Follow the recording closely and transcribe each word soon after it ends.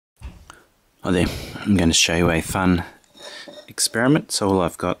Hi there, I'm going to show you a fun experiment. So all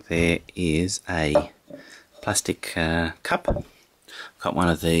I've got there is a plastic cup. I've got one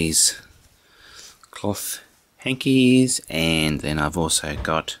of these cloth hankies, and then I've also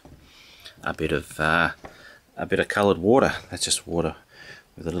got a bit of coloured water. That's just water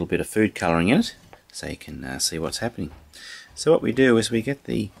with a little bit of food colouring in it, so you can see what's happening. So what we do is we get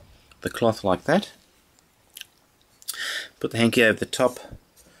the cloth like that, put the hanky over the top,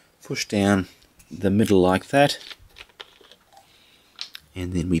 push down the middle like that,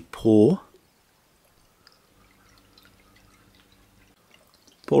 and then we pour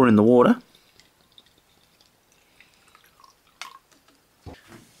in the water,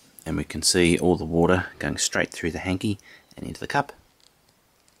 and we can see all the water going straight through the hanky and into the cup.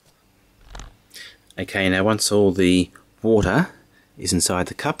 Okay, now once all the water is inside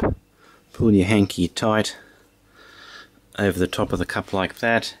the cup, pull your hanky tight over the top of the cup like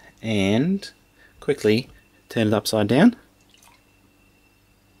that, and quickly turn it upside down,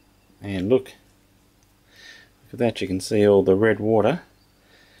 and look at that. You can see all the red water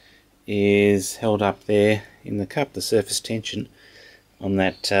is held up there in the cup. The surface tension on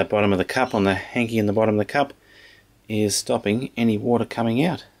that bottom of the cup, on the hanky in the bottom of the cup, is stopping any water coming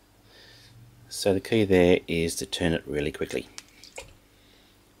out. So the key there is to turn it really quickly.